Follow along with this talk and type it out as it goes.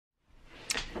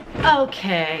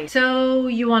Okay, so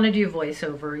you want to do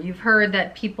voiceover. You've heard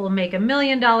that people make $1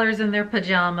 million in their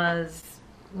pajamas.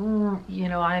 You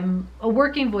know, I'm a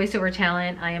working voiceover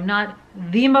talent. I am not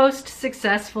the most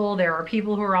successful. There are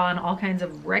people who are on all kinds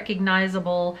of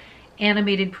recognizable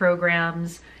animated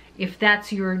programs. If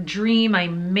that's your dream, I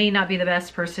may not be the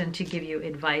best person to give you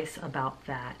advice about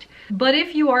that. But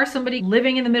if you are somebody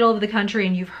living in the middle of the country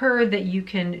and you've heard that you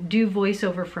can do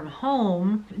voiceover from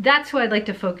home, that's who I'd like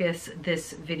to focus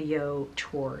this video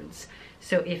towards.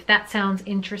 So if that sounds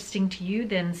interesting to you,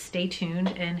 then stay tuned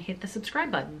and hit the subscribe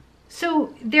button.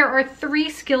 So there are 3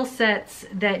 skill sets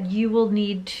that you will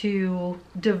need to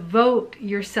devote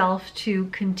yourself to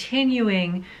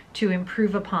continuing to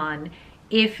improve upon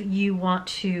if you want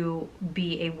to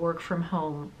be a work from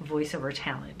home voiceover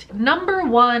talent. Number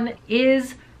 1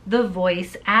 is the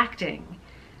voice acting.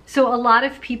 So a lot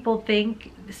of people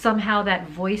think somehow that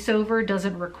voiceover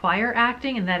doesn't require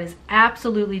acting, and that is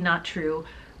absolutely not true.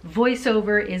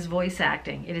 Voiceover is voice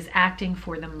acting. It is acting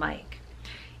for the mic.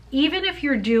 Even if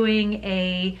you're doing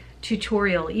a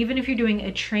tutorial, even if you're doing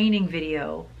a training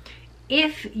video,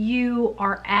 if you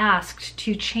are asked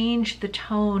to change the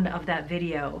tone of that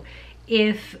video,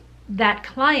 if that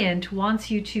client wants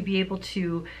you to be able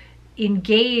to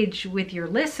engage with your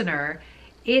listener,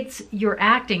 it's your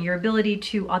acting, your ability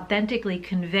to authentically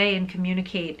convey and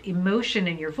communicate emotion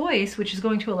in your voice, which is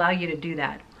going to allow you to do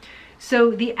that.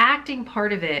 So the acting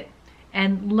part of it,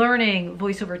 and learning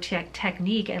voiceover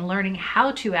technique and learning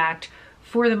how to act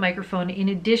for the microphone, in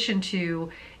addition to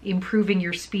improving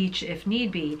your speech if need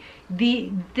be,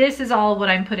 this is all what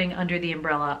I'm putting under the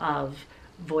umbrella of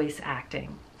voice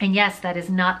acting. And yes, that is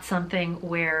not something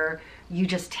where you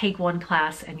just take one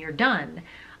class and you're done.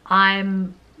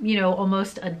 I'm, you know,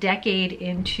 almost a decade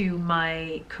into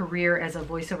my career as a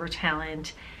voiceover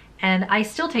talent, and I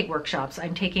still take workshops.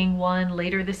 I'm taking one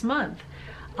later this month.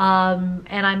 And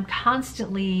I'm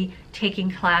constantly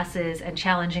taking classes and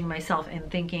challenging myself and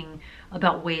thinking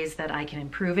about ways that I can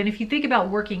improve. And if you think about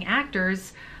working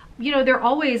actors, you know, they're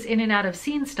always in and out of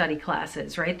scene study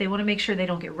classes, right? They want to make sure they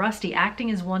don't get rusty. Acting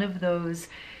is one of those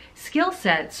skill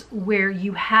sets where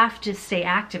you have to stay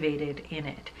activated in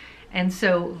it. And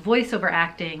so voiceover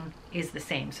acting is the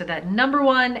same. So that number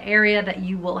 1 area that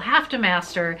you will have to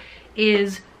master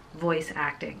is voice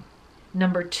acting.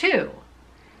 Number 2,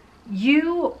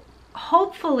 you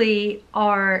hopefully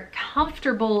are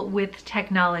comfortable with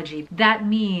technology. That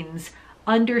means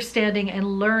understanding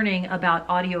and learning about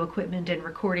audio equipment and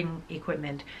recording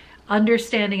equipment,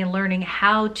 understanding and learning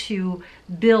how to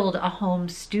build a home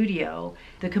studio,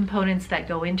 the components that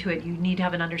go into it. You need to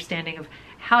have an understanding of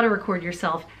how to record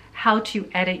yourself, how to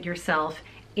edit yourself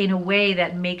in a way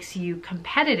that makes you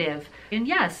competitive. And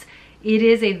yes, it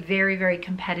is a very, very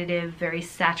competitive, very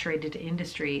saturated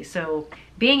industry. So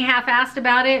being half-assed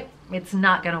about it, it's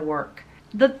not gonna work.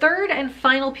 The third and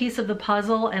final piece of the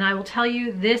puzzle, and I will tell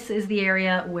you, this is the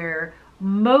area where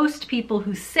most people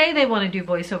who say they want to do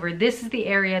voiceover, this is the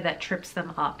area that trips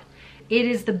them up. It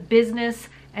is the business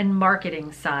and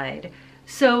marketing side.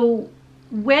 So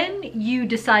when you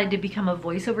decide to become a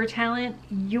voiceover talent,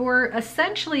 you're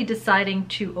essentially deciding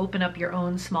to open up your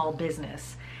own small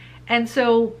business. And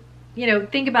so, you know,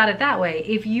 think about it that way.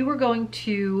 If you were going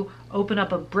to open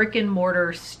up a brick and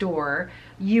mortar store,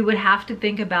 you would have to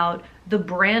think about the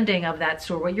branding of that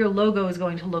store, what your logo is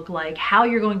going to look like, how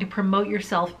you're going to promote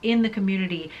yourself in the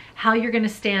community, how you're going to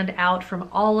stand out from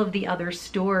all of the other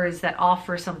stores that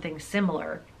offer something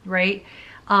similar, right?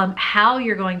 How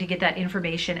you're going to get that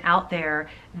information out there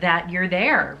that you're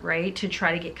there, right, to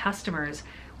try to get customers.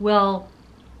 Well,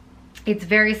 it's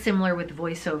very similar with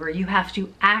voiceover. You have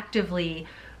to actively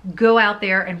go out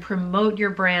there and promote your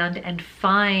brand and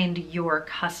find your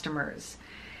customers.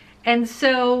 And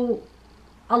so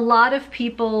a lot of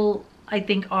people, I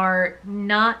think, are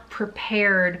not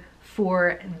prepared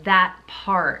for that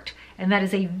part. And that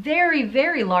is a very,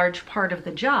 very large part of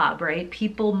the job, right?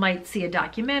 People might see a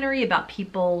documentary about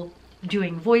people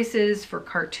doing voices for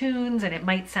cartoons, and it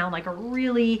might sound like a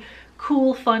really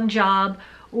cool, fun job.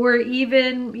 Or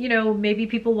even, you know, maybe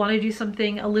people want to do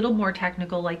something a little more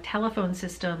technical like telephone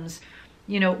systems,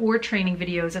 you know, or training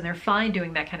videos, and they're fine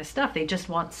doing that kind of stuff. They just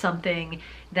want something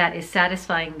that is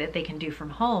satisfying that they can do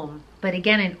from home. But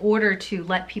again, in order to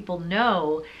let people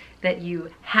know that you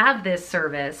have this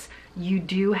service, you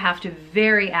do have to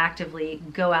very actively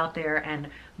go out there and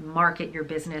market your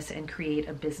business and create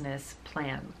a business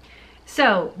plan.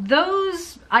 So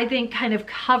those, I think, kind of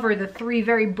cover the 3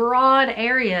 very broad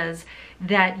areas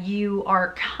that you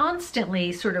are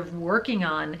constantly sort of working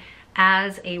on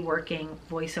as a working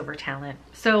voiceover talent.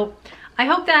 So I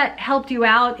hope that helped you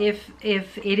out if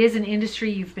it is an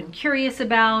industry you've been curious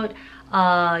about.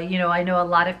 You know, I know a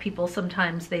lot of people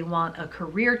sometimes they want a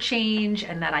career change,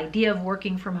 and that idea of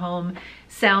working from home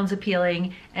sounds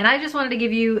appealing. And I just wanted to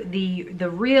give you the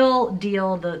real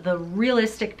deal, the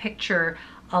realistic picture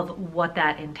of what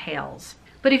that entails.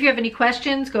 But if you have any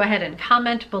questions, go ahead and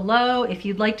comment below. If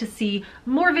you'd like to see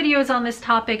more videos on this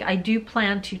topic, I do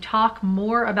plan to talk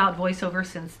more about voiceover,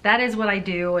 since that is what I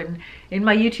do. And in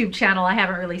my YouTube channel, I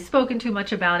haven't really spoken too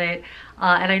much about it.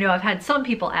 And I know I've had some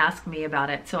people ask me about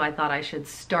it, so I thought I should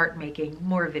start making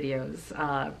more videos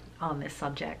on this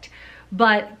subject.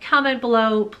 But comment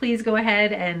below, please go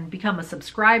ahead and become a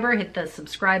subscriber. Hit the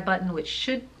subscribe button, which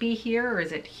should be here, or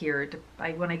is it here?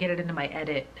 When I get it into my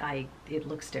edit, it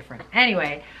looks different.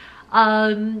 Anyway,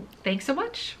 thanks so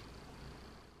much.